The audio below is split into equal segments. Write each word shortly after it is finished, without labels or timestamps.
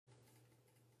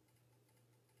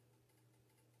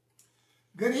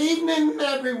Good evening,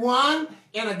 everyone.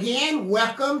 And again,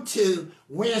 welcome to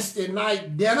Wednesday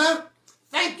night dinner.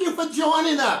 Thank you for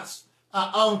joining us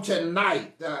on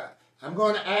tonight. I'm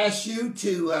going to ask you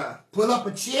to pull up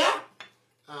a chair,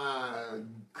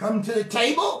 come to the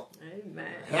table,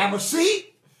 Amen. Have a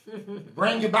seat,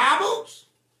 bring your Bibles,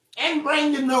 and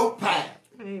bring your notepad.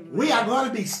 Amen. We are going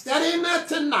to be studying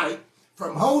tonight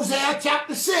from Hosea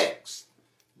chapter 6,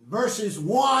 verses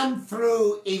 1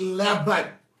 through 11.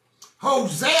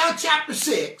 Hosea chapter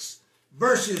 6,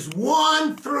 verses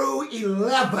 1 through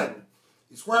 11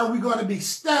 is where we're going to be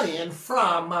studying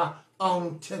from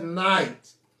on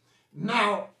tonight.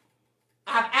 Now,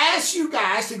 I've asked you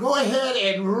guys to go ahead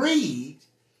and read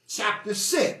chapter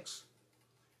 6.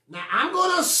 Now, I'm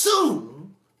going to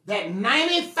assume that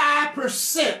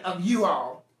 95% of you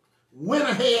all went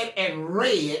ahead and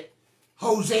read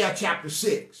Hosea chapter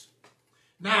 6.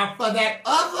 Now, for that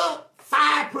other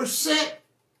 5%,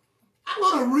 I'm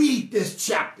going to read this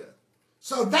chapter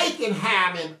so they can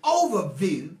have an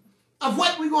overview of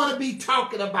what we're going to be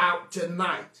talking about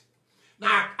tonight.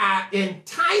 Now, I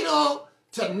entitled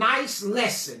tonight's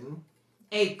lesson,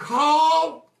 A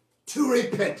Call to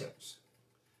Repentance.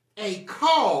 A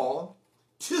Call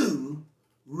to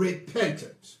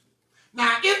Repentance.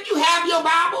 Now, if you have your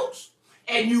Bibles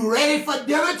and you're ready for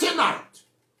dinner tonight,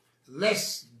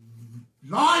 let's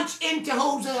launch into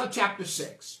Hosea chapter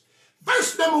 6.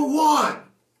 Verse number 1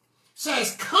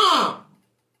 says, "Come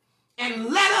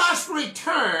and let us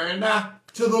return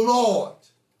to the Lord,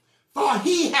 for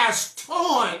he has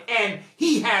torn and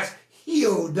he has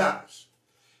healed us.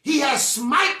 He has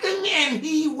smitten and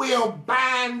he will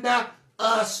bind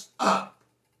us up.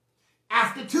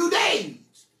 After 2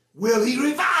 days will he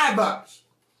revive us,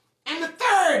 and the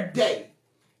third day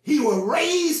he will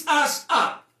raise us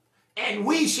up, and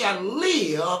we shall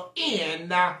live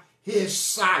in his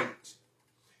sight.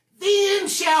 Then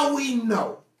shall we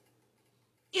know,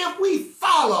 if we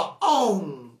follow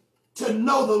on to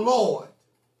know the Lord.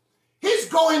 His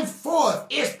going forth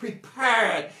is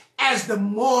prepared as the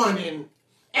morning,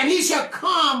 and he shall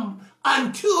come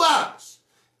unto us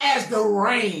as the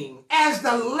rain, as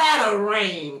the latter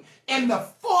rain, and the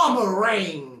former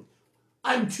rain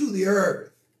unto the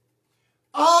earth.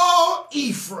 O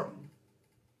Ephraim,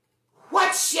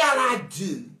 what shall I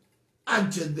do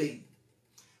unto thee?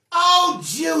 O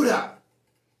Judah,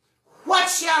 what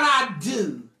shall I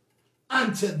do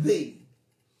unto thee?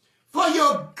 For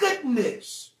your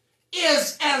goodness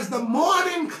is as the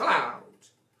morning cloud,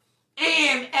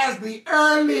 and as the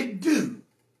early dew,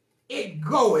 it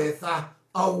goeth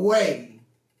away.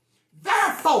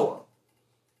 Therefore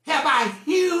have I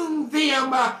hewn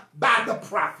them by the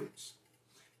prophets.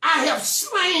 I have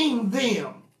slain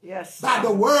them by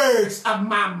the words of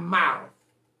my mouth.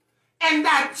 And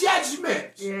thy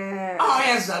judgments are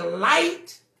as a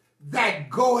light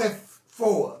that goeth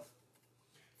forth.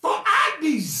 For I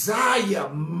desire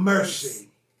mercy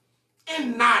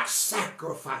and not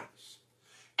sacrifice,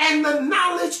 and the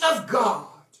knowledge of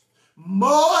God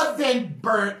more than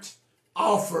burnt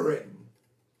offering.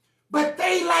 But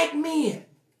they, like men,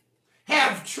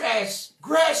 have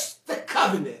transgressed the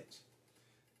covenant.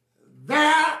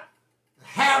 There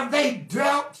have they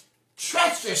dealt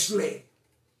treacherously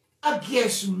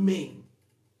against me.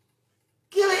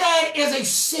 Gilead is a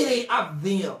city of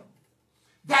them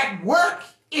that work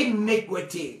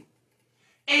iniquity,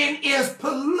 and is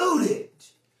polluted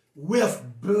with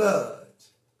blood,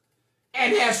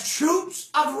 and as troops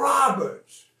of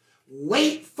robbers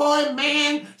wait for a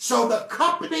man, so the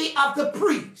company of the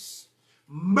priests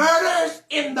murders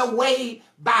in the way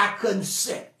by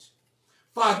consent,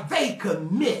 for they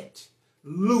commit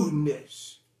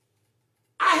lewdness.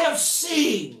 I have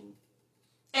seen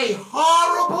a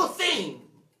horrible thing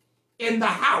in the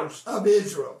house of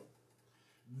Israel.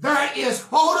 There is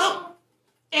Hodom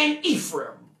and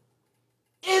Ephraim.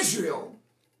 Israel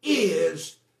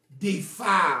is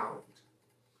defiled.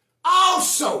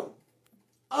 Also,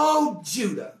 O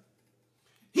Judah,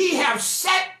 he have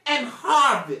set an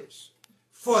harvest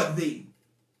for thee,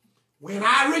 when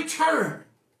I return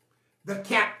the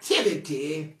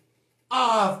captivity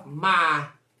of my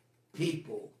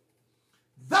people."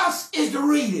 Thus is the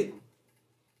reading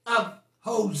of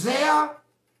Hosea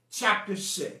chapter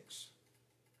 6.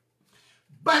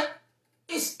 But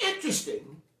it's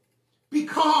interesting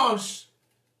because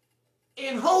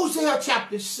in Hosea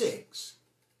chapter 6,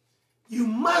 you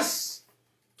must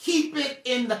keep it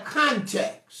in the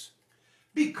context,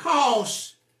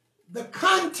 because the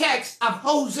context of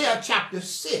Hosea chapter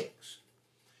 6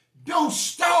 don't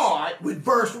start with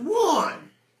verse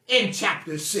 1 in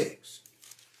chapter 6.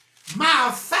 Matter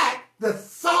of fact, the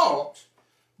thought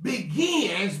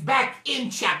begins back in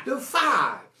chapter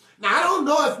 5. Now, I don't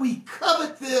know if we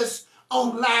covered this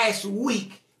on last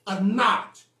week or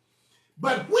not,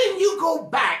 but when you go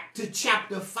back to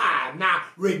chapter 5, now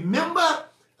remember,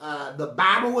 the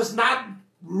Bible was not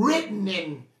written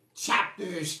in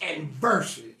chapters and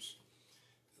verses.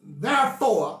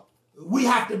 Therefore, we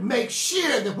have to make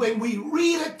sure that when we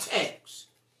read a text,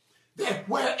 that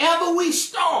wherever we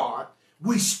start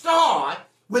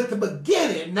with the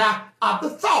beginning of the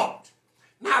thought.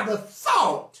 Now, the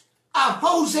thought of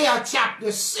Hosea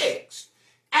chapter 6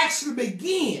 actually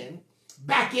begin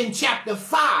back in chapter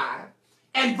 5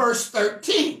 and verse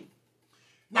 13.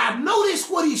 Now, notice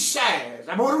what he says.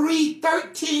 I'm going to read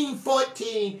 13,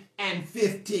 14, and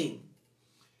 15.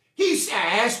 He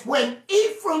says, when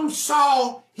Ephraim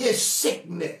saw his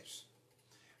sickness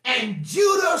and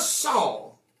Judah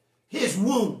saw his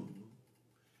wound,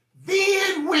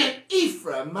 then went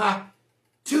Ephraim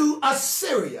to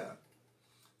Assyria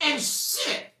and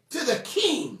sent to the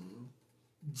king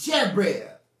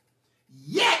Jezreel.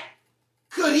 Yet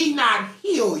could he not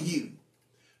heal you,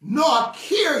 nor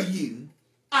cure you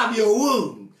of your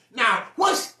wound. Now,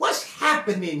 what's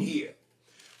happening here?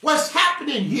 What's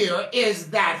happening here is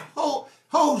that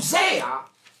Hosea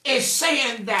is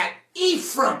saying that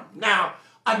Ephraim, now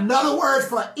another word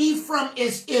for Ephraim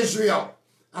is Israel.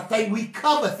 I think we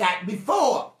covered that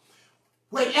before.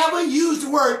 Whenever you use the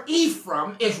word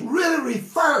Ephraim, it's really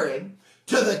referring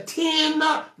to the 10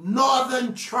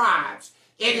 northern tribes.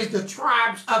 It is the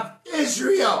tribes of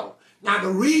Israel. Now, the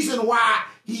reason why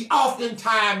he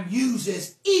oftentimes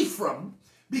uses Ephraim,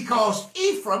 because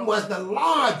Ephraim was the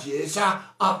largest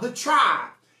of the tribe.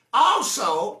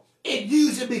 Also, it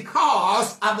used it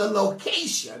because of the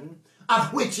location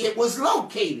of which it was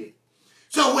located.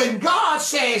 So when God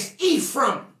says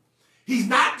Ephraim, he's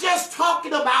not just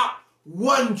talking about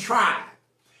one tribe.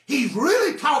 He's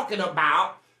really talking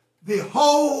about the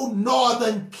whole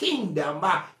northern kingdom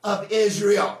of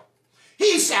Israel.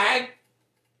 He said,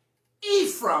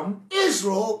 Ephraim,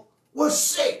 Israel, was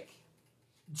sick.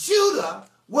 Judah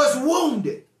was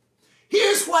wounded.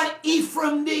 Here's what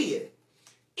Ephraim did.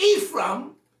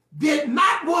 Ephraim did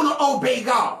not want to obey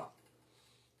God.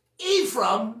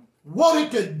 Ephraim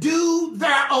wanted to do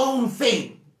their own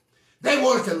thing. They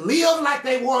wanted to live like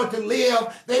they wanted to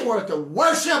live. They wanted to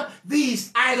worship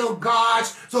these idol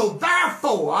gods. So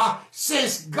therefore,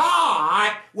 since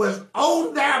God was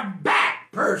on their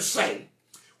back per se,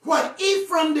 what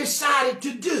Ephraim decided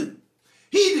to do,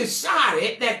 he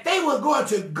decided that they were going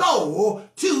to go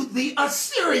to the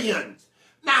Assyrians.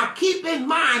 Now keep in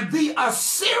mind, the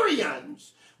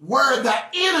Assyrians were the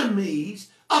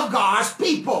enemies of God's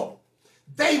people.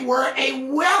 They were a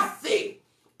wealthy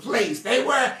place. They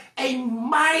were a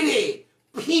mighty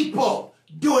people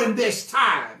during this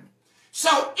time.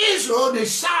 So Israel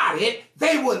decided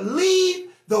they would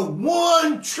leave the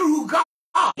one true God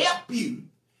to help you.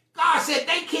 God said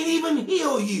they can't even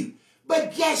heal you.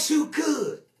 But guess who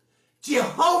could?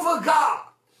 Jehovah God,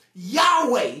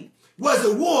 Yahweh, was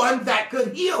the one that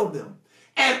could heal them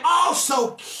and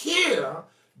also cure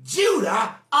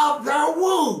Judah of their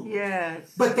wound.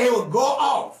 Yes. But they would go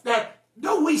off. Now,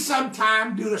 don't we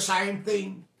sometimes do the same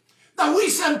thing? Now, we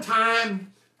sometimes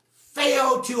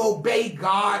fail to obey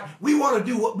God. We want to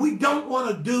do what we don't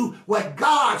want to do what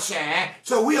God said,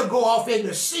 so we'll go off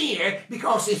into sin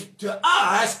because to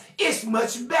us, it's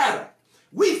much better.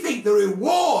 We think the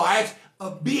rewards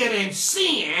of being in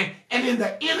sin and in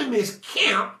the enemy's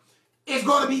camp is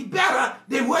going to be better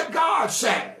than what God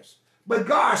says. But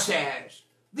God says,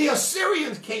 the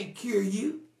Assyrians can't cure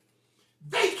you.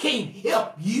 They can't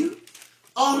help you.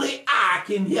 Only I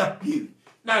can help you.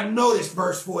 Now notice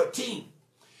verse 14.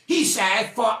 He said,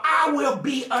 for I will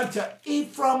be unto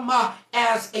Ephraim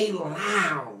as a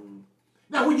lamb.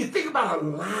 Now when you think about a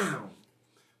lamb,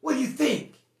 what do you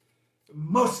think?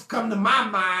 Most come to my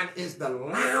mind is the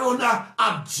Lion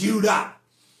of Judah.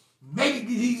 Maybe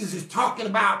Jesus is talking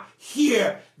about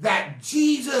here that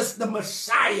Jesus, the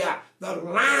Messiah, the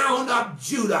Lion of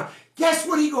Judah. Guess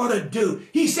what he's going to do?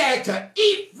 He said to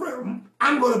Ephraim,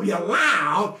 I'm going to be a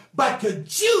lion, but to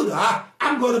Judah,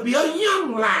 I'm going to be a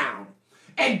young lion.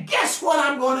 And guess what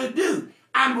I'm going to do?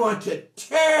 I'm going to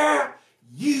tear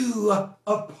you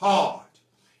apart.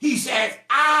 He says,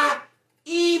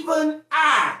 even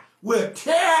I will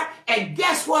tear, and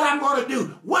guess what I'm going to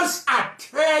do? Once I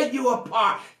tear you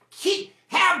apart,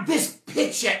 have this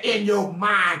picture in your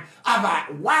mind of a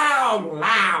wild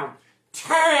lion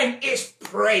tearing its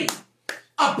prey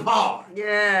apart.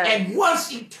 Yes. And once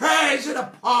he tears it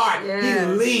apart, yes,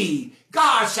 he leaves.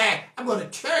 God said, I'm going to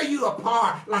tear you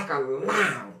apart like a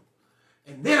lion.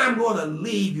 and then I'm going to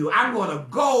leave you. I'm going to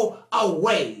go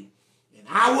away, and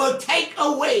I will take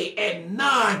away, and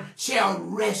none shall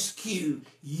rescue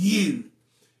you.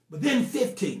 But then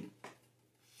 15,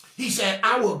 he said,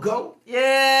 I will go.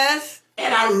 Yes.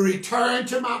 And I will return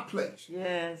to my place.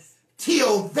 Yes.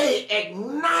 Till they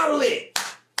acknowledge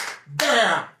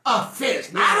their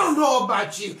offense. Now, I don't know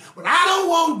about you, but I don't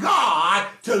want God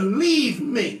to leave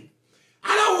me.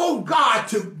 I don't want God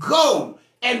to go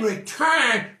and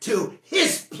return to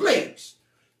his place.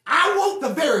 I want the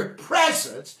very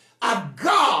presence of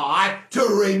God to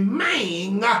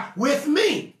remain with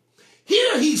me.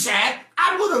 Here he said,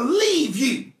 I'm going to leave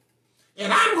you,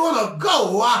 and I'm going to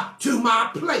go to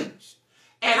my place.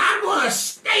 And I'm going to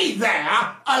stay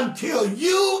there until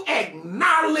you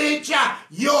acknowledge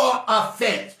your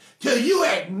offense, till you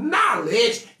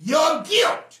acknowledge your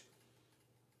guilt.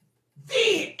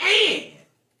 Then and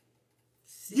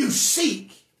you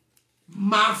seek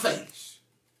my face.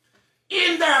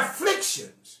 In their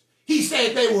afflictions, he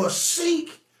said they will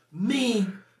seek me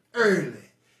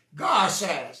early. God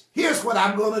says, here's what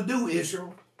I'm going to do,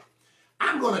 Israel.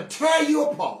 I'm going to tear you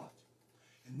apart,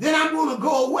 and then I'm going to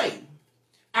go away.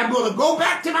 I'm going to go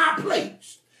back to my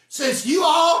place. Since you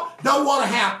all don't want to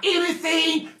have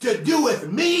anything to do with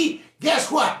me,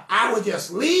 guess what? I will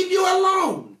just leave you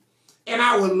alone, and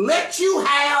I will let you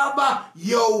have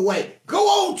your way. Go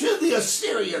on to the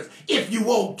Assyrians if you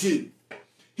want to.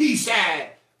 He said,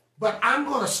 but I'm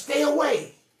going to stay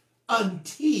away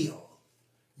until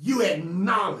you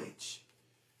acknowledge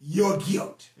your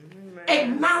guilt. Amen.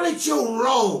 Acknowledge your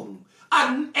wrong.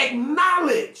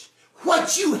 Acknowledge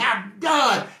what you have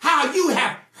done, how you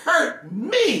have hurt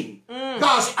me.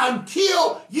 Because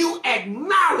until you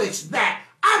acknowledge that,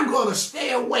 I'm going to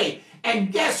stay away.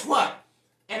 And guess what?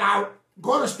 And I'm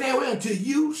going to stay away until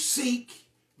you seek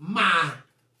my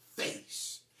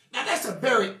face. Now, that's a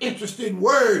very interesting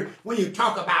word when you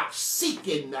talk about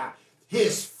seeking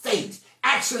his face.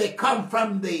 Actually, it comes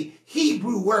from the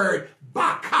Hebrew word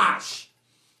bakash.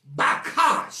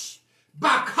 Bakash.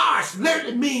 Bakash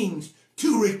literally means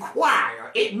to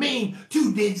require. It means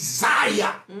to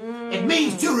desire. It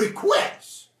means to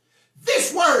request.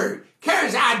 This word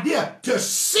carries the idea to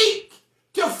seek,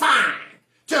 to find,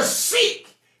 to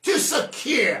seek, to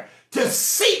secure, to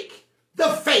seek the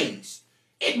face.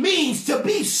 It means to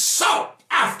be sought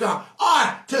after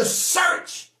or to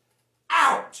search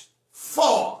out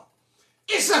for.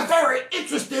 It's a very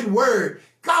interesting word.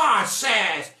 God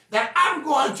says that I'm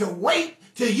going to wait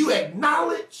till you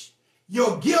acknowledge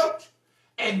your guilt,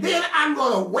 and then I'm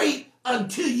going to wait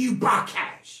until you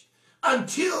bakash,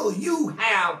 until you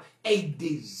have a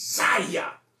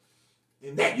desire,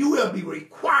 and that you will be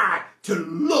required to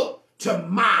look to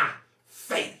my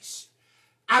face.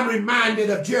 I'm reminded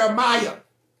of Jeremiah.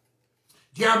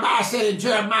 Jeremiah said in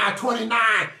Jeremiah 29,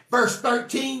 verse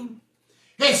 13,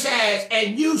 it says,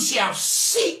 and you shall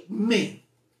seek me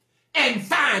and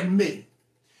find me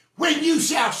when you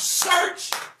shall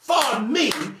search for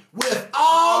me with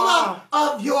all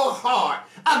of your heart.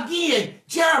 Again,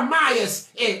 Jeremiah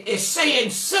is saying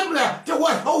similar to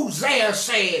what Hosea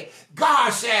said.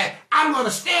 God said, I'm going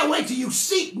to stay away till you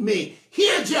seek me.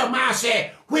 Here Jeremiah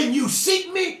said, when you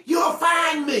seek me, you'll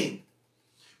find me.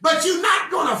 But you're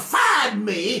not going to find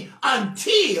me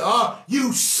until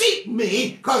you seek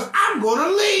me, because I'm going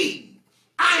to leave.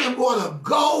 I am going to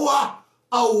go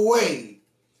away.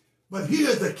 But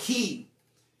here's the key.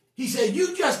 He said,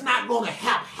 you're just not going to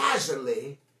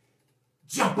haphazardly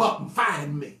jump up and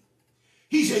find me.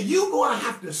 He said, you're going to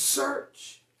have to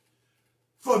search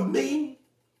for me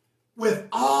with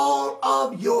all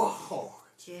of your heart.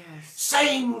 Yes.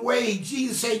 Same way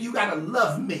Jesus said, you got to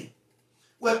love me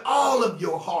with all of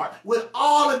your heart, with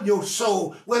all of your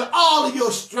soul, with all of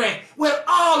your strength, with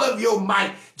all of your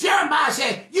might. Jeremiah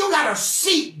said, you got to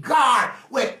seek God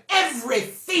with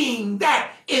everything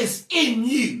that is in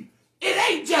you. It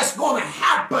ain't just going to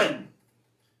happen.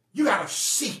 You got to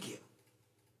seek him,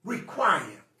 require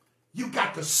him. You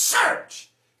got to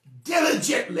search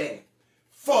diligently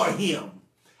for him.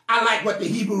 I like what the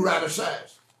Hebrew writer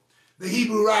says. The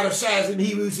Hebrew writer says in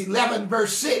Hebrews 11,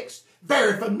 verse 6,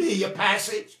 very familiar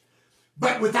passage,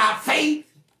 but without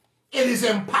faith, it is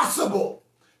impossible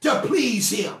to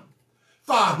please him.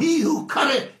 For he who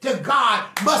cometh to God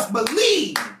must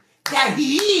believe that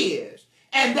he is,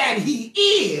 and that he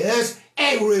is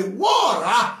a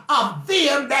rewarder of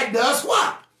them that does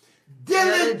what?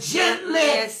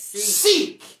 Diligently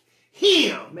seek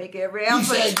him. Make every effort. He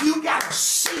said, you got to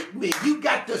seek me. You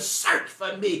got to search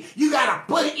for me. You got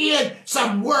to put in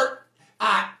some work,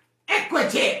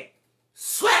 equity,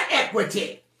 sweat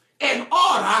equity, in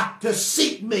order to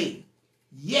seek me.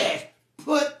 Yes,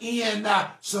 put in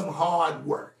some hard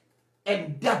work.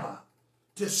 Endeavor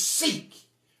to seek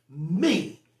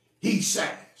me, he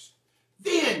says.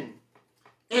 Then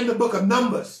in the book of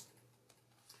Numbers,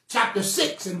 chapter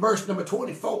 6 and verse number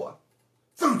 24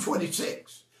 through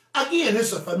 26. Again,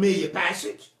 it's a familiar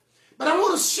passage, but I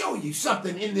want to show you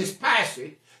something in this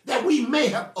passage that we may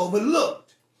have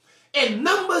overlooked. In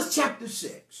Numbers chapter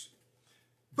 6,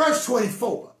 verse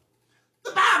 24,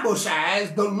 the Bible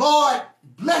says, the Lord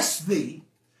bless thee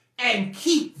and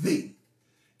keep thee,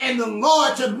 and the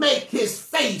Lord to make his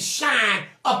face shine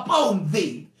upon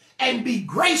thee and be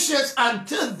gracious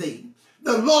unto thee.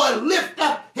 The Lord lift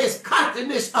up his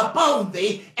countenance upon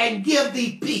thee and give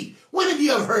thee peace. When have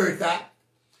you ever heard that?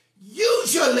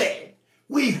 Usually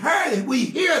we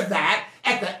hear that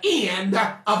at the end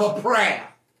of a prayer.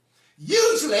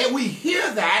 Usually we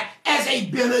hear that as a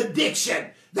benediction,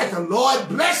 that the Lord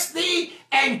bless thee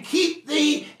and keep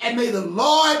thee, and may the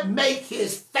Lord make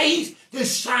his face to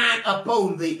shine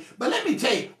upon thee. But let me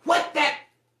tell you, what that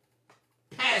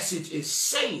passage is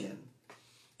saying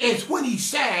is when he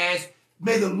says,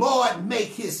 may the Lord make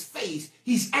his face,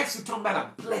 he's actually talking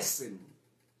about a blessing.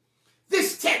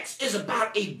 This text is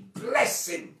about a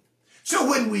blessing. So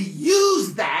when we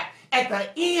use that at the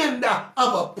end of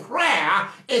a prayer,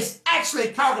 it's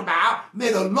actually talking about,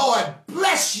 may the Lord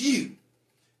bless you.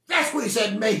 That's what he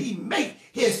said, may he make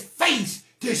his face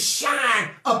to shine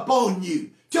upon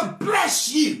you, to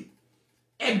bless you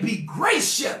and be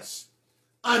gracious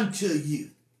unto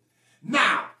you.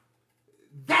 Now,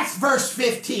 that's verse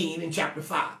 15 in chapter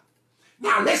 5.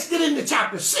 Now, let's get into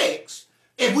chapter 6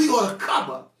 if we're going to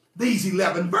cover these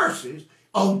 11 verses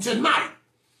on tonight.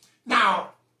 Now,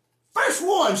 verse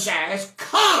 1 says,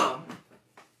 come,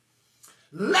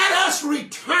 let us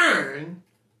return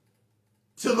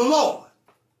to the Lord.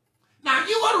 Now,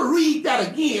 you want to read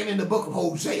that again in the book of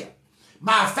Hosea.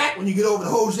 Matter of fact, when you get over to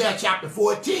Hosea chapter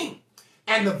 14,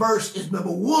 and the verse is number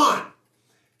 1,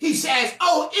 he says,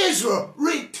 O Israel,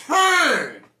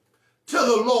 return to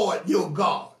the Lord your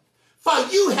God, for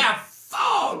you have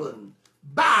fallen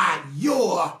by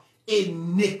your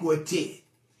iniquity.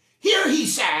 Here he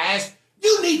says,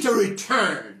 you need to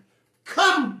return.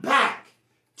 Come back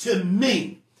to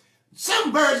me.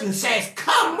 Some version says,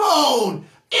 come on,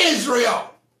 Israel.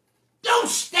 Don't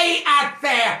stay out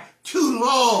there too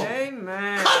long.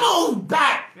 Amen. Come on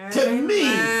back to me.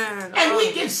 And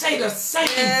we can say the same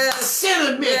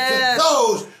sentiment to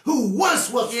those who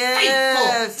once were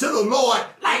faithful to the Lord,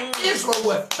 like Israel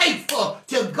was faithful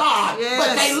to God,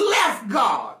 but they left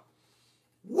God,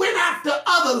 went after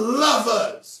other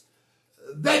lovers.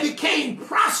 They became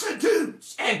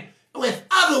prostitutes and with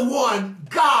other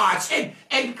gods.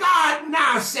 And God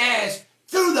now says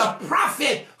through the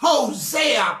prophet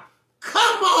Hosea,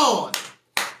 come on,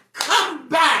 come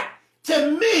back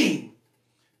to me.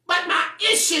 But my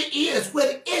issue is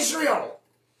with Israel.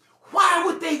 Why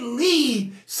would they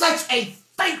leave such a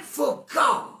faithful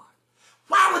God?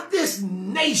 Why would this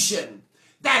nation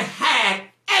that had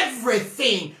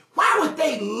everything, why would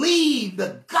they leave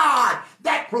the God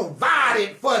that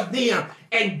provided for them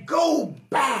and go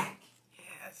back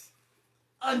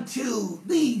unto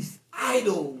these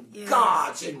idol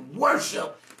gods and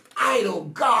worship idol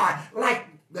God like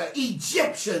the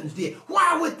Egyptians did?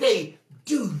 Why would they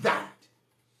do that?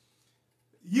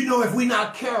 You know, if we're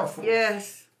not careful,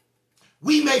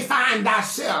 we may find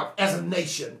ourselves as a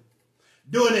nation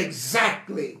doing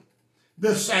exactly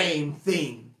the same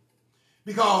thing.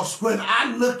 Because when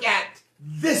I look at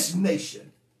this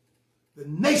nation, the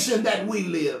nation that we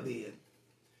live in,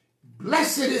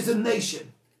 blessed is a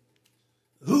nation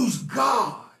whose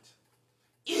God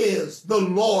is the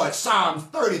Lord, Psalms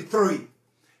 33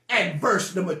 and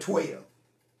verse number 12.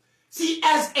 See,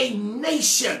 as a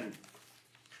nation,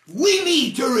 we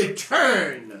need to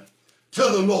return to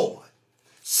the Lord.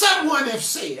 Someone has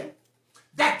said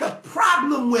that the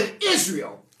problem with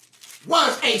Israel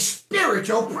was a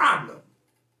spiritual problem.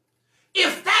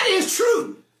 If that is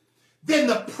true, then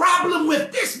the problem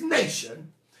with this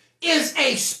nation is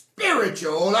a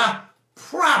spiritual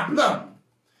problem.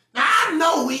 Now, I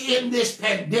know we in this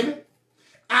pandemic.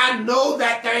 I know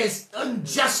that there is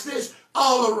injustice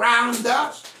all around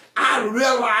us. I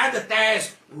realize that there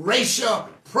is racial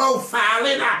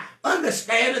profiling. I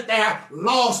understand that there are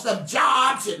loss of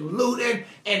jobs and looting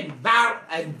and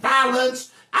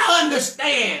violence. I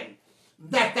understand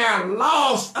that there are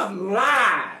loss of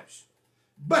lives.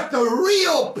 But the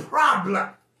real problem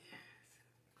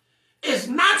is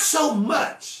not so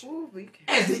much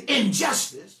as the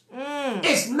injustice.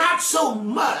 It's not so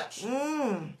much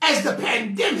as the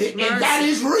pandemic, Mercy. and that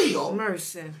is real.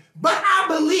 Mercy. But I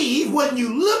believe when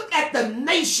you look at the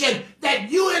nation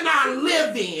that you and I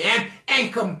live in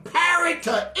and compare it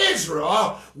to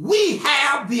Israel, we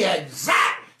have the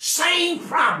exact same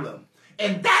problem.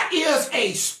 And that is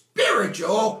a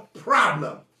spiritual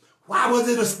problem. Why was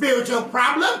it a spiritual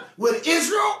problem with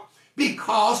Israel?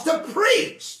 Because the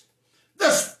priests,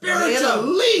 the spiritual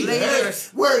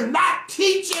leaders were not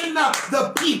teaching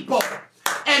the people.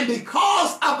 And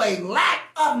because of a lack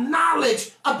of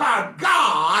knowledge about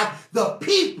God, the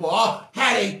people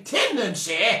had a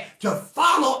tendency to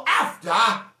follow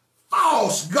after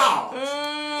false gods.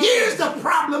 Here's the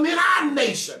problem in our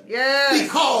nation. Yes.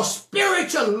 Because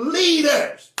spiritual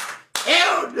leaders,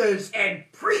 elders, and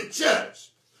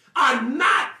preachers are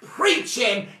not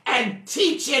preaching and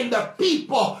teaching the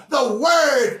people the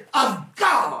word of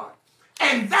God.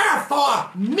 And therefore,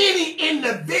 many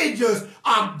individuals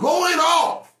are going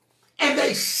off and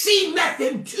they see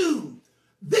nothing to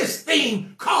this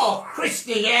thing called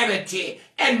Christianity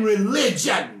and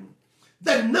religion.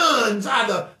 The nuns are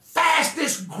the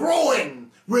fastest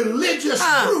growing religious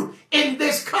group in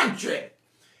this country.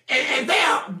 And they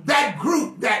are that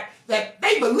group that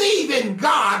they believe in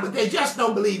God, but they just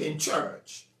don't believe in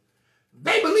church.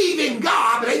 They believe in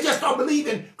God, but they just don't believe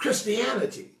in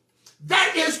Christianity.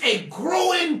 That is a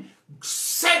growing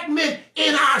segment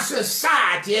in our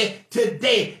society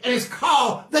today, and it's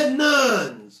called the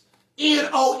nuns,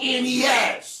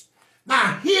 N-O-N-E-S.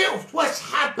 Now, here's what's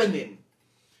happening.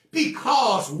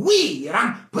 Because we, and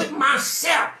I'm putting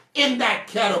myself in that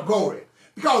category,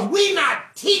 because we're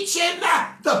not teaching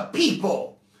the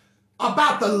people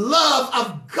about the love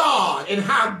of God and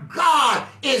how God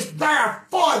is there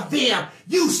for them.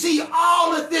 You see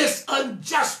all of this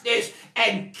injustice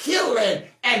and killing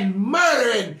and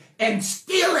murdering and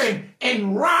stealing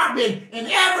and robbing and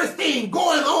everything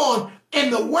going on in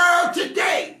the world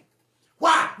today.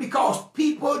 Why? Because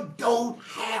people don't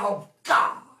have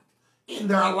God in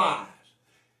their lives.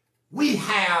 We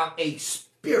have a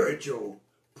spiritual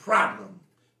problem,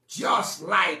 just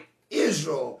like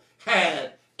Israel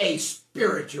had a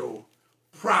spiritual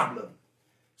problem.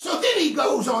 So then he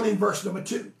goes on in verse number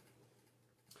 2.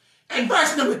 And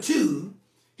verse number 2,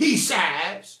 he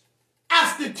says,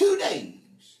 after 2 days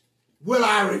will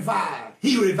I revive.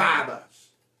 He revive us.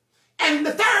 And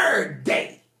the 3rd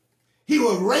day he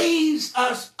will raise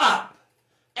us up,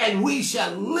 and we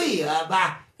shall live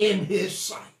in his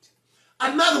sight.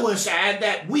 Another one said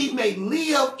that we may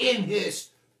live in his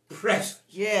presence.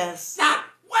 Yes. Now,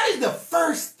 what is the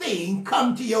first thing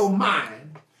come to your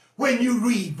mind when you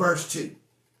read verse 2?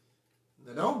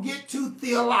 Now, don't get too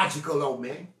theological on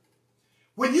me.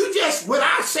 When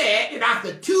I said that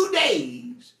after 2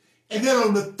 days, and then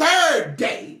on the 3rd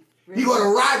day, you're going to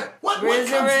rise up. What comes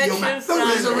to your mind? The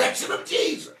resurrection of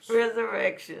Jesus.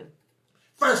 Resurrection.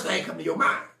 First thing come to your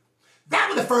mind. That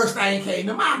was the first thing that came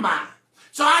to my mind.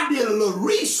 So I did a little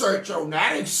research on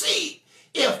that and see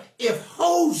if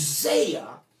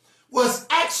Hosea was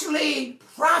actually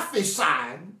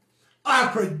prophesying or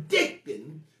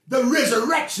predicting the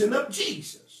resurrection of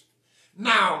Jesus.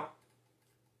 Now,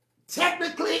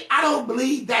 technically, I don't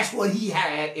believe that's what he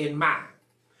had in mind.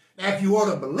 Now, if you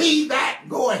want to believe that,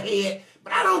 go ahead.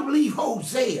 But I don't believe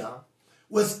Hosea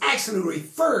was actually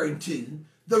referring to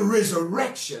the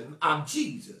resurrection of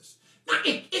Jesus. Now,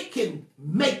 it can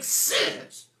make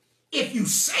sense if you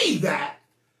say that,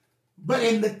 but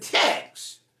in the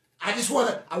text, I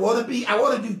want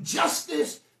to do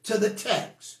justice to the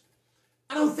text.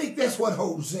 I don't think that's what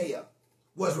Hosea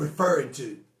was referring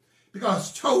to,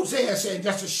 because Hosea said in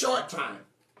just a short time,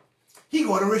 he's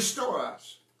going to restore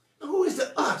us. Now, who is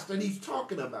the us that he's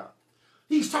talking about?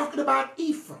 He's talking about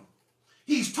Ephraim.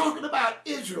 He's talking about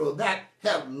Israel that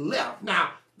have left.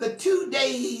 Now, the 2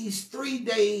 days, 3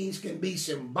 days can be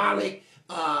symbolic.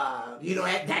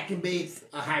 That can be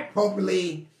a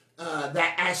hyperbole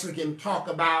that actually can talk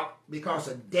about, because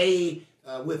a day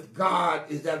with God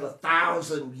is as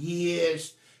 1,000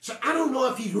 years. So I don't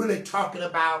know if he's really talking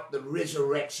about the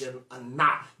resurrection or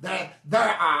not. There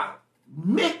are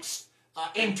mixed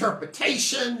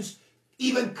interpretations,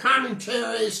 even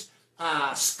commentaries,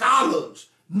 scholars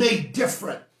may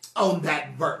differ on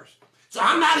that verse. So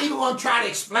I'm not even going to try to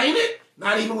explain it,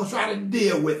 not even going to try to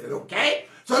deal with it, okay?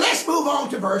 So let's move on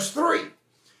to verse 3.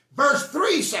 Verse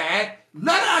 3 said,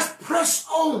 let us press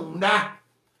on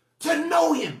to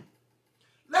know him.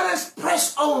 Let us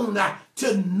press on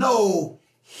to know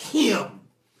him.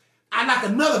 And like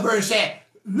another verse said,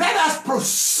 let us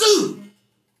pursue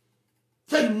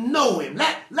to know him.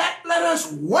 Let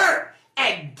us work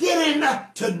at getting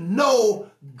to know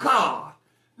God.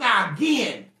 Now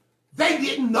again, they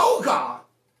didn't know God.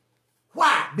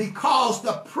 Why? Because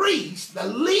the priests, the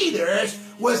leaders,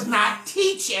 was not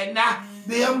teaching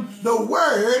them the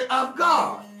word of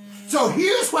God. So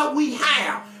here's what we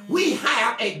have. We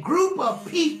have a group of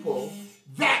people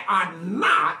that are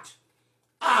not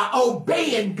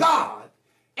obeying God.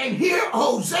 And here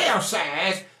Hosea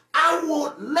says, I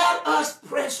won't let us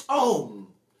press on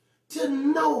to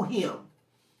know him.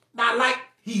 Now, like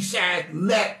he said,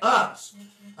 let us.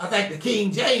 I think the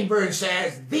King James Version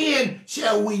says, then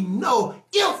shall we know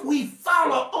if we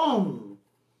follow on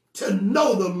to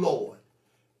know the Lord.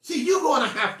 See, you're going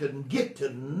to have to get to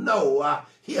know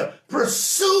him.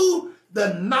 Pursue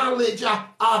the knowledge of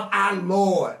our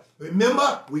Lord.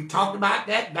 Remember, we talked about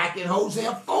that back in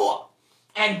Hosea 4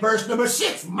 and verse number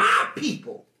 6. My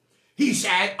people, he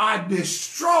said, are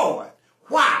destroyed.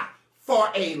 Why? For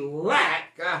a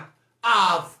lack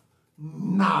of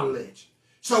knowledge.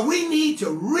 So we need to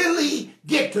really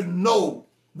get to know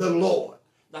the Lord.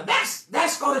 Now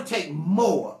that's going to take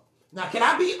more. Now, can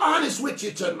I be honest with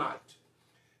you tonight?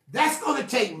 That's going to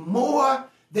take more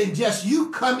than just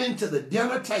you coming to the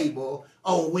dinner table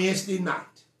on Wednesday night.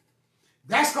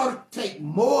 That's going to take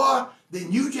more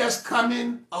than you just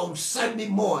coming on Sunday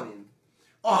morning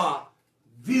or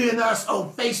viewing us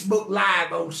on Facebook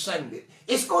Live on Sunday.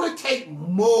 It's going to take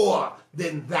more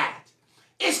than that.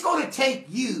 It's going to take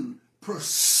you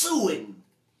pursuing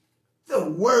the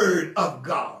word of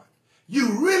God.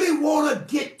 You really want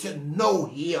to get to know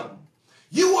him.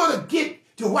 You want to get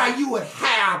to where you would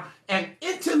have an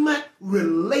intimate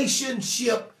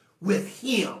relationship with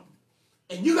him.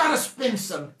 And you got to spend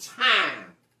some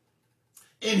time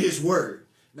in his word.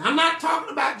 Now, I'm not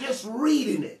talking about just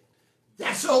reading it.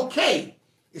 That's okay.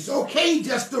 It's okay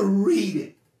just to read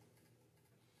it.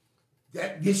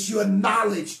 That gets you a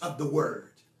knowledge of the word.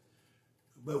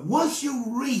 But once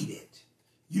you read it,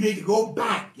 you need to go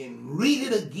back and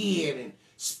read it again and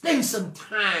spend some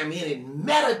time in it,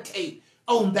 meditate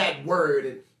on that word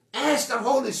and ask the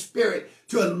Holy Spirit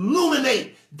to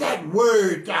illuminate that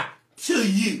word to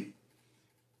you.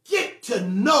 Get to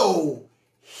know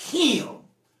him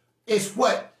is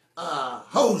what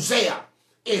Hosea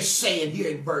is saying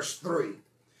here in verse 3.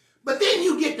 But then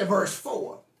you get to verse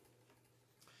 4.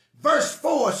 Verse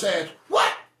 4 says,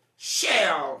 what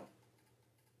shall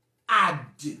I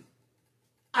do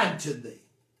unto thee?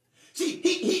 See,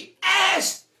 he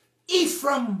asked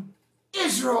Ephraim,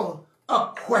 Israel,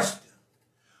 a question.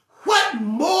 What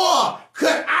more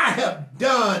could I have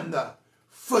done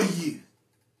for you?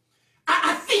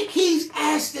 I think he's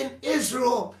asking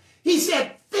Israel, he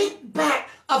said, think back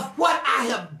of what I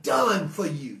have done for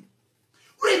you.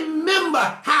 Remember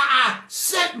how I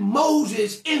sent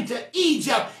Moses into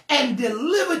Egypt and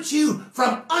delivered you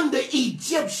from under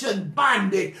Egyptian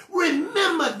bondage.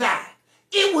 Remember that.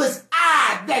 It was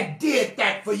I that did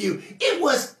that for you. It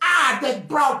was I that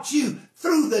brought you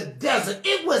through the desert.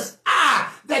 It was I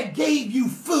that gave you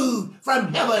food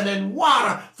from heaven and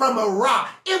water from a rock.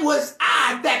 It was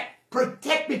I that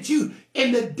protected you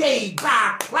in the day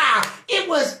by a cloud. It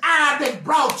was I that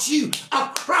brought you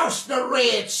across the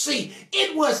Red Sea.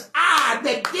 It was I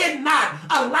that did not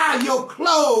allow your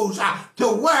clothes to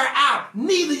wear out,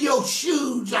 neither your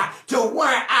shoes to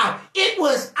wear out. It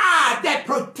was I that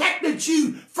protected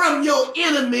you from your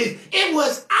enemies. It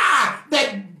was I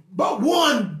that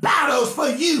won battles for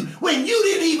you when you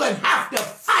didn't even have to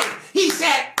fight. He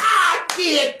said, I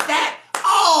did that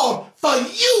all for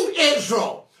you,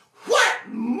 Israel. What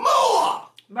more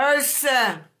mercy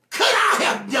could I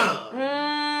have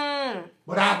done?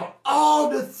 But out of all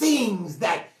the things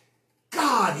that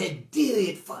God had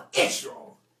did for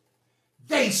Israel,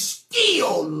 they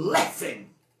still left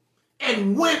him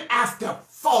and went after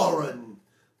foreign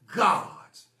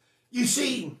gods. You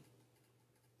see,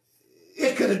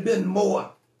 it could have been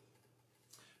more.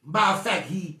 Matter of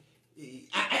fact,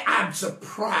 I'm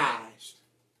surprised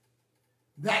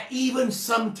that even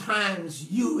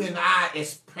sometimes you and I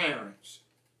as parents,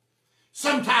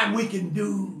 sometimes we can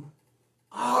do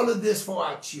all of this for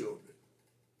our children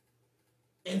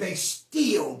and they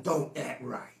still don't act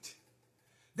right.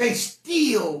 They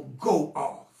still go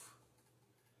off.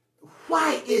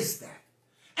 Why is that?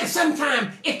 And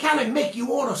sometimes it kind of make you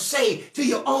want to say to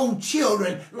your own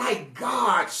children, like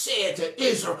God said to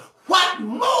Israel, what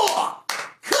more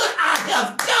could I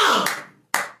have done?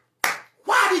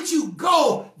 Why did you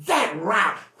go that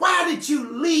route? Why did you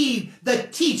leave the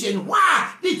teaching?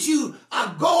 Why did you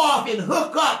go off and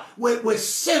hook up with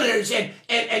sinners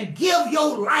and give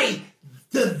your life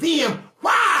to them?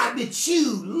 Why did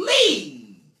you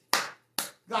leave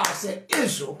God said,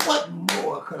 Israel, what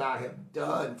more could I have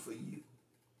done for you?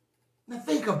 Now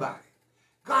think about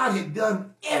it. God had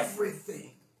done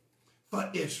everything for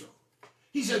Israel.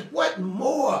 He said, what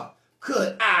more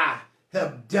could I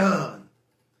have done?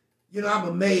 You know, I'm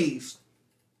amazed.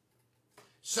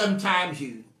 Sometimes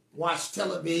you watch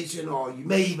television, or you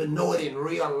may even know it in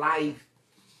real life,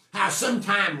 how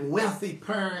sometimes wealthy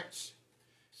parents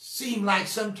seem like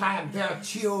sometimes their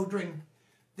children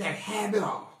that have it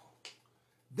all.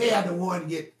 They are the one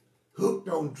get hooked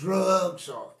on drugs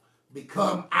or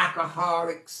become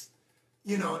alcoholics.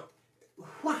 You know,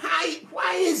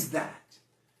 why is that?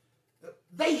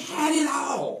 They had it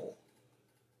all,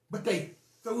 but they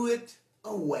threw it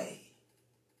away.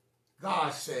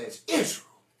 God says, Israel,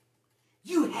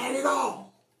 you had it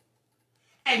all,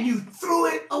 and you threw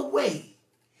it away.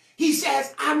 He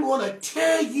says, I'm going to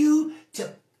tear you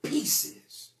to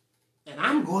pieces, and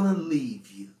I'm going to leave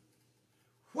you.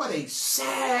 What a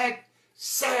sad,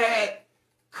 sad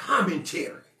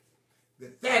commentary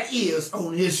that is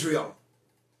on Israel.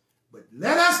 But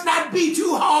let us not be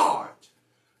too hard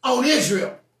on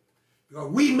Israel, because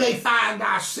we may find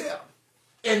ourselves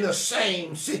in the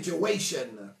same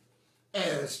situation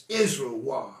as Israel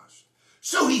was.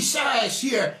 So he says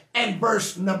here in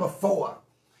verse number 4,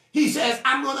 he says,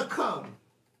 I'm going to come.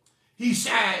 He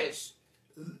says,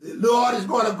 the Lord is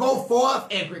going to go forth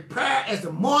and prepare as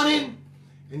the morning,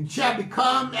 and shall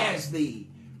become as the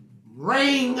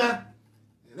rain, and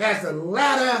as the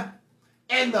latter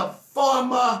and the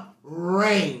former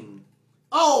rain.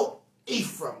 Oh,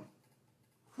 Ephraim,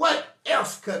 what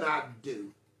else could I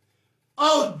do?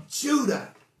 Oh,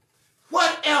 Judah,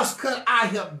 what else could I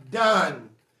have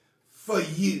done for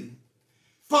you?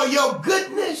 For your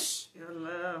goodness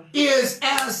is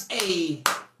as a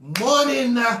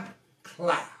morning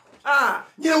cloud.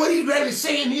 You know what he's really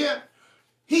saying here?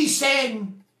 He's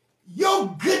saying,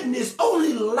 your goodness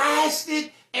only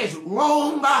lasted as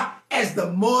long as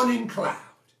the morning cloud.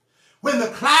 When the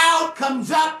cloud comes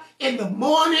up in the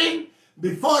morning,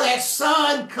 before that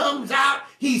sun comes out,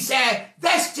 he said,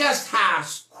 that's just how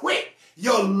quick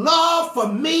your love for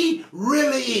me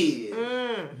really is.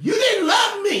 You didn't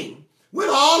love me with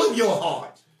all of your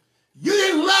heart. You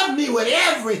didn't love me with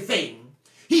everything.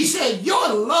 He said,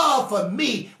 your love for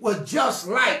me was just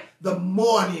like the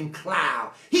morning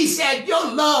cloud. He said,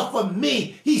 your love for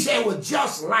me, he said, was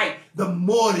just like the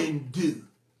morning dew.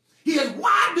 He said,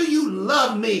 why do you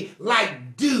love me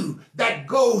like dew that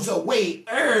goes away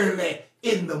early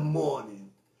in the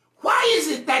morning? Why is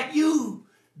it that you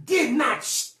did not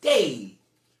stay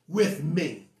with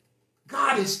me?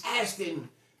 God is asking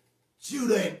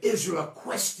Judah and Israel a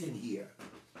question here,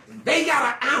 and they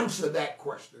got to answer that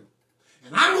question.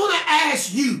 And I'm going to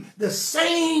ask you the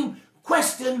same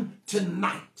question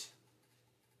tonight.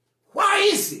 Why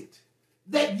is it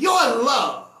that your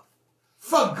love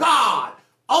for God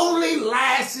only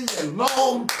lasts as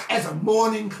long as a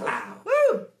morning cloud?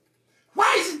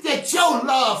 Why is it that your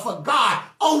love for God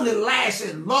only lasts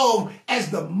as long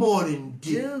as the morning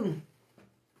dew?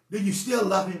 Do you still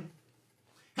love him?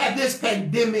 Have this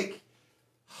pandemic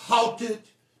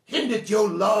hindered your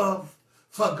love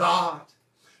for God?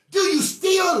 Do you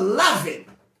still love him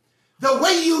the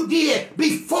way you did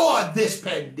before this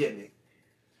pandemic?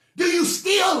 Do you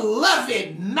still love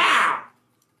him now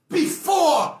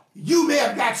before you may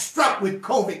have got struck with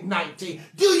COVID-19?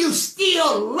 Do you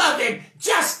still love him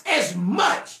just as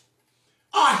much?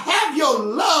 Or have your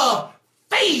love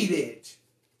faded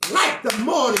like the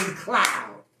morning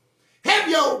cloud? Have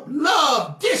your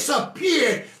love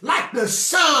disappeared like the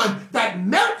sun that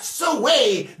melts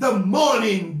away the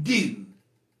morning dew?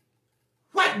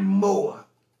 What more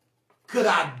could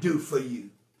I do for you?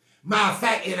 Matter of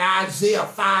fact, in Isaiah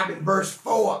 5 and verse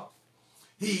 4,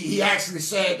 he actually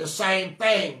said the same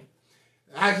thing.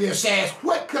 Isaiah says,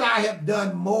 what could I have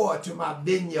done more to my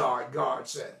vineyard, God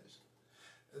says,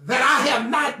 that I have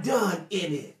not done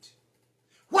in it?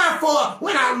 Wherefore,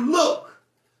 when I look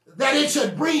that it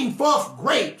should bring forth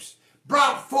grapes,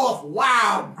 brought forth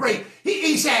wild grapes,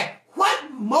 he said,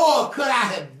 what more could I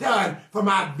have done for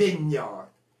my vineyard?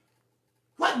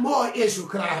 What more, Israel,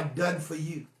 could I have done for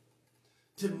you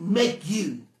to make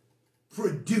you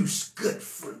produce good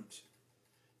fruit?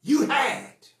 You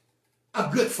had a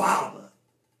good father.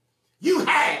 You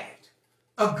had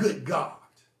a good God.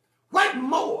 What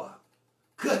more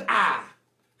could I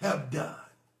have done?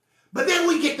 But then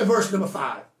we get to verse number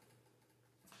 5.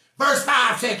 Verse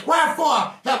 5 says,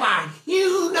 wherefore have I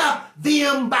hewn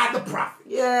them by the prophet?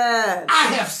 Yes. I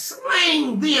have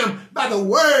slain them by the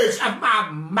words of my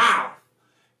mouth.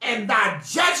 And thy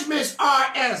judgments are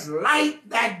as light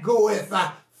that goeth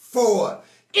forth.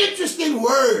 Interesting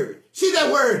word See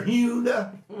that word hewn?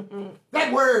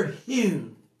 That word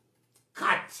hewn.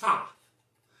 Kataf.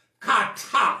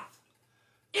 Kataf.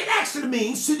 It actually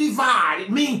means to divide.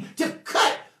 It means to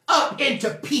cut up into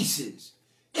pieces.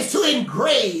 It's to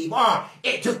engrave or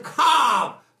to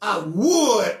carve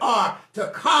wood or to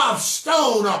carve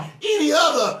stone or any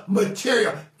other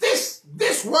material.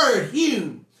 This word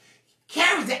hewn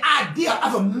carries the idea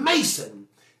of a mason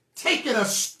taking a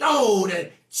stone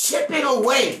and chipping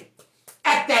away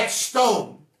at that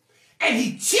stone. And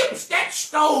he chips that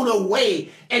stone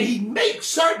away and he makes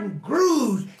certain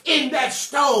grooves in that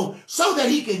stone so that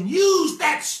he can use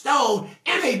that stone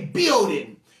in a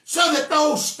building so that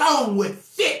those stones would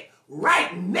fit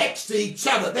right next to each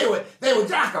other. They were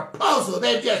like a puzzle.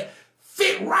 They just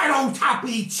fit right on top of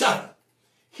each other.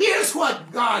 Here's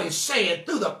what God is saying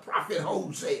through the prophet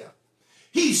Hosea.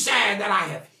 He said that I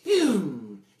have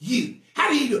hewn you. How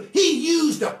did he do it? He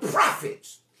used the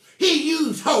prophets. He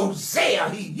used Hosea.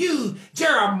 He used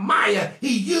Jeremiah.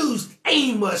 He used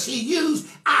Amos. He used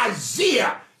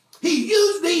Isaiah. He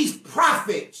used these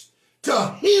prophets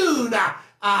to hewn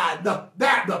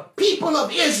the people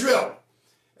of Israel.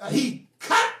 He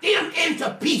cut them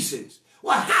into pieces.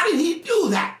 Well, how did he do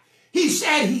that? He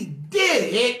said he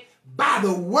did it by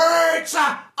the words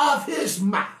of his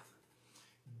mouth.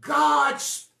 God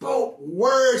spoke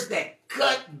words that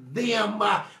cut them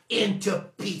into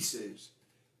pieces.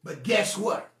 But guess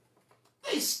what?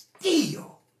 They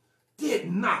still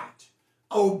did not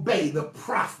obey the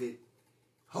prophet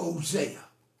Hosea.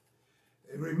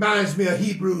 It reminds me of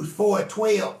Hebrews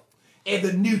 4:12. In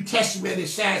the New Testament it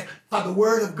says, for the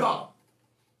word of God,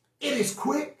 it is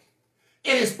quick,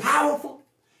 it is powerful,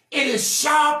 it is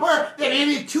sharper than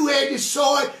any two-edged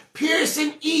sword,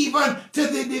 piercing even to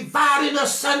the dividing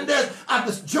asunder of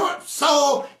the joint,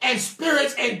 soul, and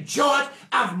spirits and joints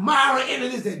of marrow, and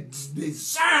it is a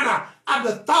discerner of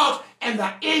the thoughts and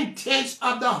the intents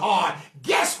of the heart.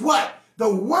 Guess what?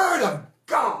 The word of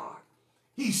God,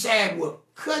 he said, will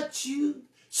cut you.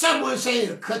 Someone said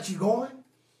it'll cut you going,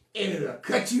 and it'll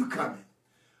cut you coming.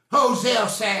 Hosea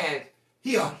said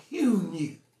he'll hewn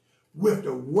you with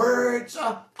the words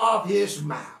of his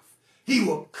mouth. He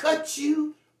will cut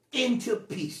you into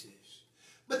pieces.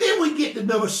 But then we get to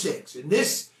number 6, and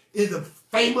this is a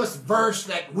famous verse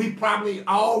that we probably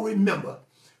all remember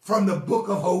from the book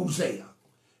of Hosea.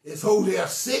 It's Hosea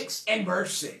 6 and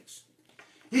verse 6.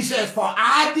 He says, for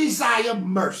I desire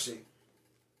mercy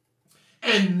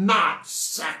and not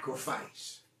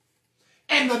sacrifice,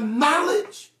 and the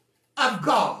knowledge of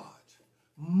God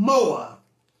more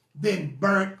than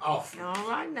burnt offering. All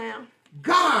right now.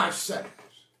 God says,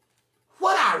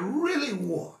 what I really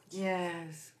want.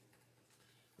 Yes.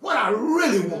 What I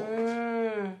really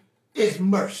want is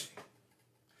mercy.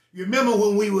 You remember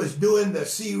when we was doing the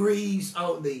series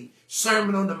on the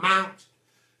Sermon on the Mount?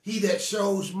 He that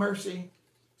shows mercy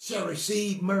shall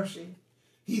receive mercy.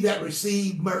 He that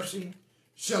received mercy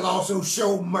shall also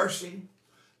show mercy.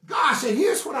 God said,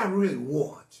 here's what I really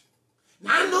want.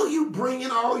 Now, I know you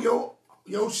bringing all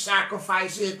your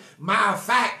sacrifices. Matter of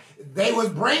fact, they was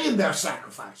bringing their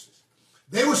sacrifices.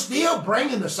 They were still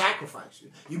bringing the sacrifices.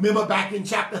 You remember back in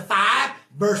chapter 5,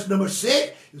 verse number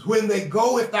 6, is when they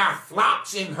go with their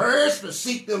flocks and herds to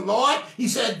seek the Lord. He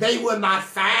said they will not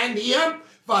find him,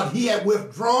 for he had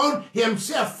withdrawn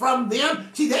himself from them.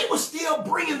 See, they were still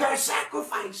bringing their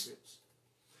sacrifices.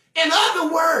 In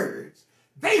other words,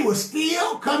 they were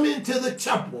still coming to the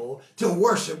temple to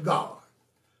worship God.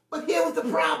 But here was the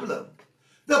problem.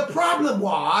 The problem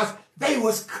was they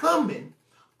was coming,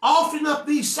 offering up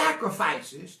these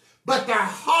sacrifices, but their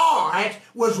heart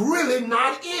was really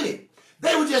not in it.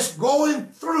 They were just going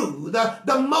through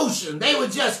the motion. They were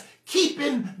just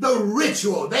keeping the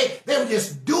ritual. They were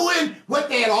just doing what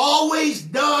they had always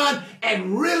done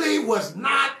and really was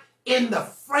not in the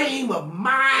frame of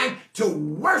mind to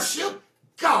worship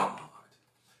God.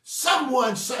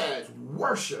 Someone says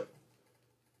worship.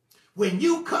 When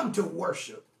you come to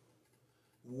worship,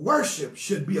 worship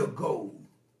should be a goal,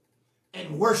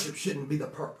 and worship shouldn't be the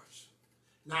purpose.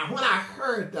 Now, when I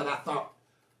heard that, I thought,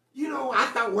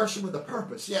 I thought worship was the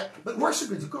purpose. Yeah, but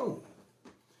worship is a goal.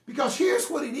 Because here's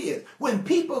what it is. When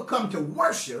people come to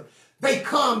worship, they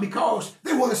come because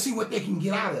they want to see what they can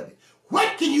get out of it.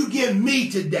 What can you give me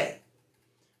today?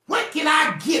 What can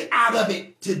I get out of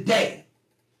it today?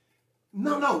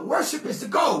 No, worship is the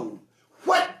goal.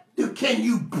 What can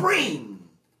you bring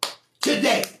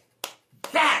today?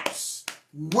 That's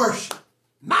worship.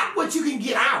 Not what you can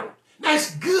get out. Now,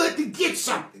 it's good to get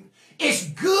something. It's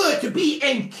good to be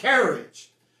encouraged.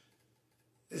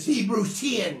 As Hebrews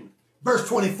 10, verse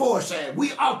 24 said,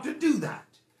 we ought to do that.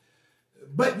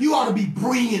 but you ought to be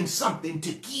bringing something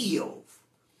to give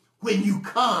when you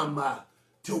come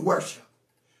to worship.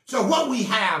 So what we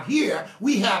have here,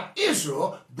 we have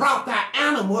Israel brought their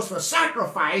animals for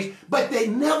sacrifice, but they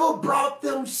never brought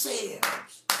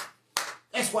themselves.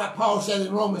 That's why Paul said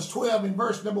in Romans 12 in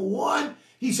verse number 1,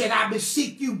 he said, I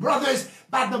beseech you, brothers,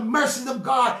 by the mercies of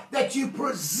God, that you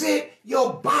present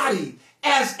your body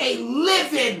as a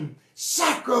living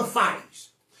sacrifice.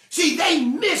 See, they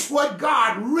missed what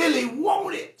God really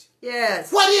wanted.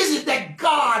 Yes. What is it that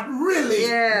God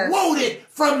really wanted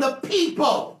from the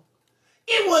people?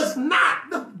 It was not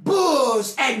the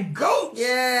bulls and goats.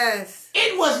 Yes.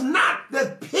 It was not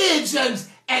the pigeons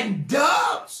and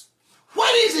doves.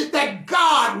 What is it that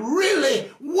God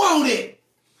really wanted?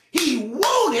 He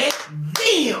wanted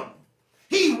them.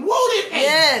 He wanted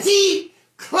a deep,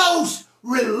 close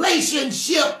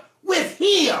relationship with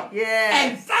him. Yes.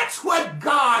 And that's what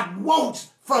God wants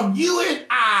from you and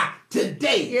I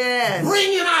today. Yes.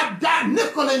 Bringing our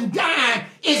nickel and dime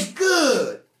is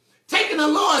good. Taking the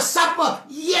Lord's Supper,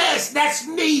 yes, that's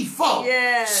needful.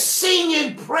 Yes.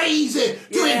 Singing praises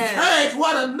to encourage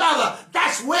one another,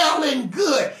 that's well and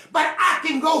good. But I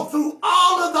can go through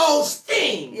all of those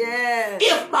things. Yes.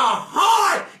 If my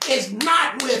heart is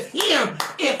not with him,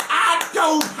 if I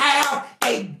don't have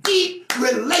a deep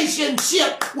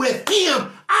relationship with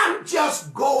him, I'm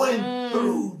just going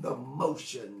through the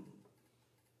motion.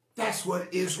 That's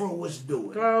what Israel was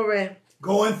doing. Glory.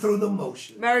 Going through the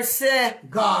motion. Mercy.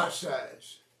 God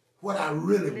says, what I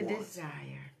really want.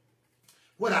 Desire.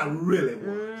 What I really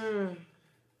want.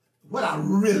 What I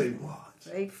really want.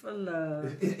 Faithful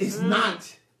love. It's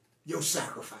not your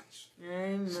sacrifice.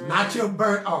 Amen. It's not your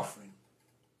burnt offering.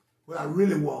 What I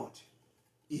really want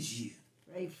is you.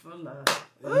 Faithful love.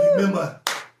 And you remember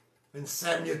when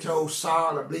Samuel told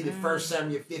Saul, I believe in 1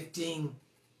 Samuel 15,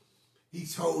 he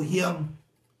told him,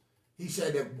 he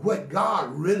said that what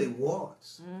God really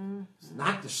wants is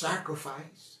not the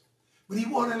sacrifice, but he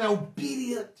wanted an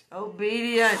obedient.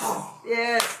 Obedience. Oh.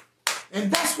 Yes. And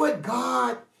that's what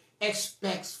God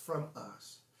expects from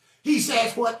us. He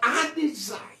says, what I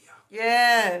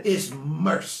desire is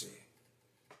mercy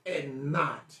and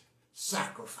not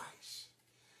sacrifice.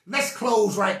 Let's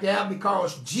close right there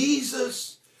because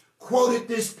Jesus quoted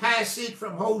this passage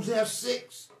from Hosea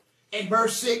 6 and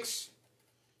verse 6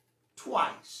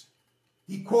 twice.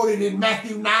 He quoted it in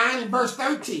Matthew 9 and verse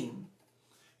 13.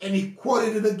 And he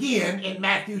quoted it again in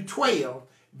Matthew 12,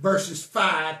 verses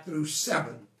 5 through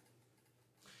 7.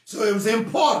 So it was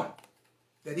important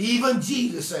that even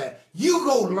Jesus said, you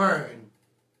go learn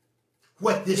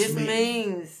what this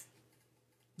means.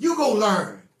 You go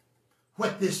learn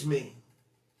what this means.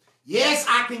 Yes,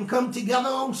 I can come together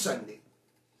on Sunday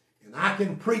and I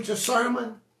can preach a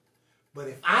sermon, but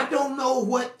if I don't know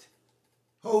what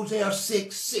Hosea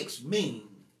 6:6 means,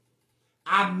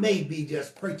 I may be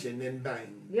just preaching in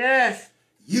vain. Yes.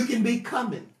 You can be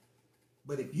coming,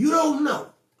 but if you don't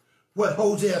know what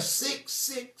Hosea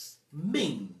 6:6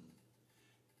 means,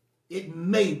 it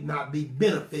may not be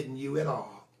benefiting you at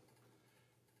all.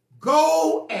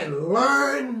 Go and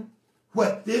learn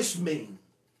what this means.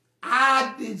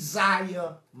 I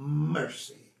desire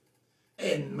mercy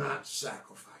and not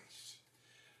sacrifice.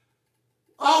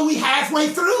 Are we halfway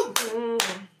through?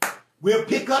 We'll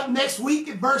pick up next week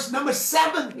at verse number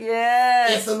 7.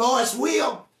 Yes. If the Lord's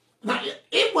will. Now,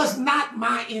 it was not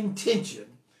my intention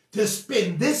to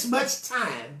spend this much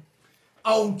time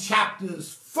on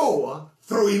chapters 4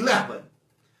 through 11.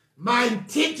 My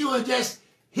intention was just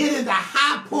hitting the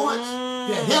high points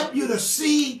to help you to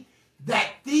see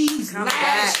that these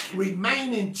last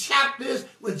remaining chapters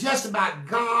were just about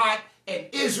God and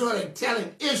Israel and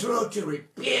telling Israel to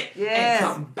repent and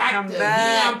come back to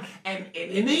him. And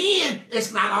in the end,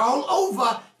 it's not all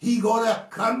over. He's going to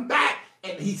come back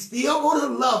and he's still going to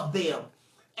love them.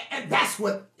 And that's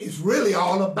what it's really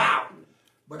all about.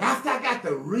 But after I got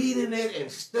to reading it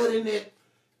and studying it,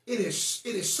 it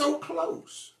is so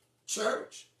close,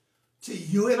 church, to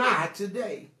you and I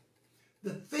today.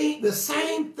 The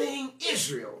same thing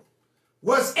Israel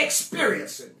was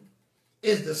experiencing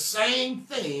is the same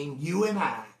thing you and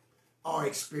I are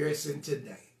experiencing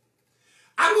today.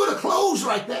 I'm going to close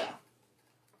right there.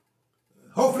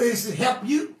 Hopefully this will help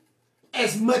you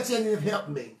as much as it helped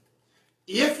me.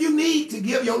 If you need to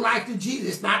give your life to Jesus,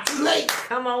 it's not too late.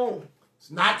 Come on. It's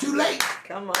not too late.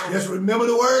 Come on. Just remember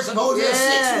the words of Hosea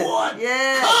 6:1.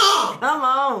 Yes. Come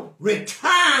on.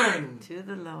 Return to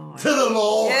the Lord. To the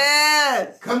Lord.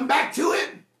 Yes. Come back to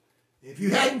him. If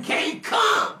you hadn't came,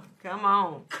 come. Come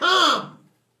on.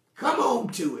 Come on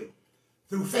to it.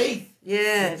 Through faith,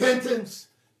 repentance,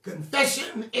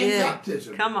 confession, and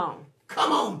baptism. Come on.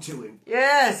 come on to him.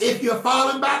 Yes. If you're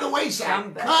falling by the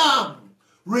wayside, come,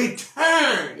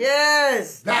 return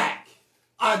back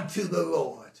unto the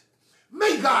Lord.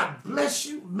 May God bless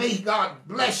you. May God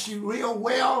bless you real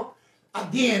well.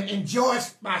 Again, enjoy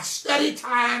my study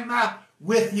time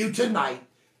with you tonight.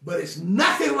 But it's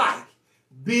nothing like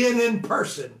being in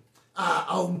person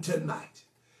on tonight.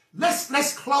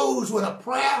 Let's close with a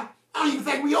prayer. I don't even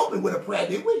think we opened with a prayer,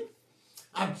 did we?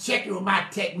 I'm checking with my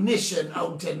technician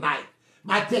on tonight.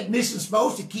 My technician's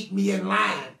supposed to keep me in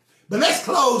line. But let's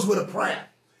close with a prayer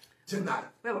tonight.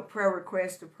 We have a prayer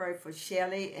request to pray for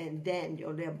Shelly and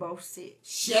Daniel. They're both sick.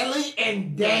 Shelly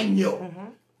and Daniel.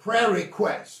 Prayer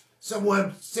request.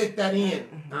 Someone sent that in.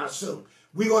 So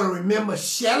we're going to remember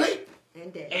Shelly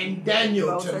and Daniel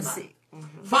both tonight. are sick.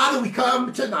 Father, we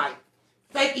come tonight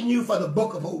thanking you for the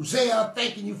book of Hosea.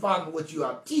 Thanking you, Father, for what you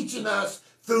are teaching us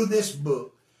through this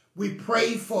book. We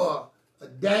pray for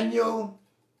Daniel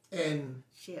and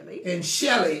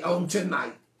Shelly on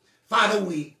tonight. Father,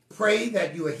 we pray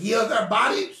that you will heal their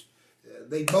bodies.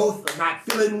 They both are not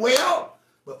feeling well,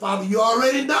 but Father, you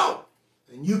already know,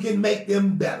 and you can make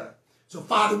them better. So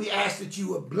Father, we ask that you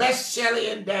will bless Shelly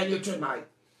and Daniel tonight.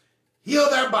 Heal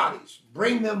their bodies.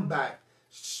 Bring them back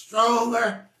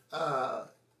stronger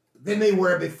than they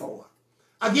were before.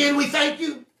 Again, we thank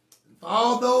you for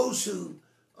all those who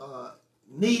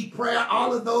need prayer,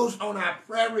 all of those on our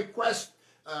prayer request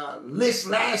list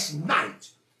last night.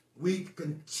 We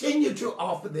continue to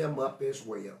offer them up as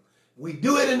well. We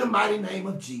do it in the mighty name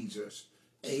of Jesus.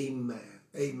 Amen.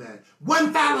 Amen.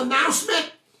 One final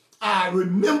announcement.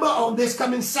 Remember on this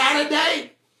coming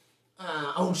Saturday,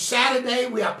 on Saturday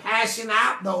we are passing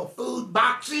out those food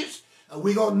boxes.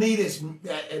 We're going to need as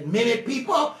many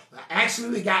people. Actually,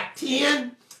 we got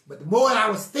 10. But the more I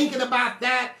was thinking about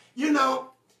that, you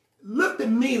know, looked at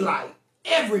me like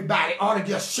everybody ought to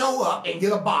just show up and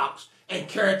get a box and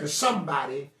carry it to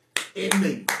somebody in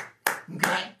need.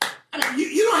 Okay? I mean,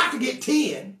 you don't have to get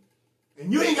 10.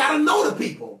 And you ain't got to know the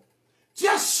people.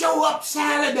 Just show up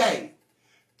Saturday.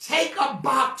 Take a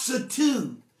box or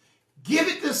 2. Give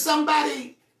it to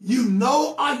somebody you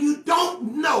know or you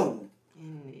don't know.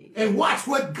 And watch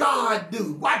what God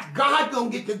do. Watch God gonna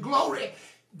get the glory.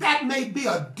 That may be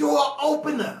a door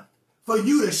opener for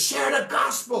you to share the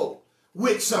gospel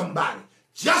with somebody.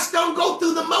 Just don't go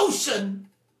through the motion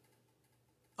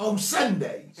on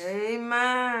Sundays.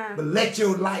 Amen. But let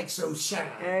your light so shine.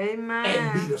 Amen.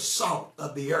 And be the salt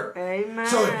of the earth. Amen.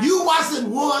 So if you wasn't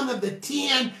one of the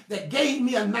 10 that gave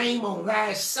me a name on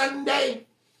last Sunday,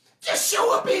 just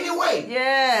show up anyway.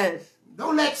 Yes.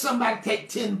 Don't let somebody take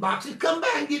 10 boxes. Come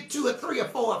back and get 2 or 3 or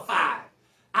 4 or 5.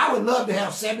 I would love to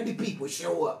have 70 people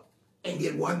show up and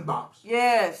get 1 box.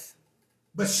 Yes.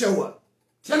 But show up.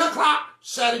 10 o'clock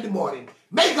Saturday morning.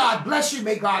 May God bless you.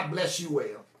 May God bless you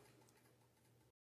well.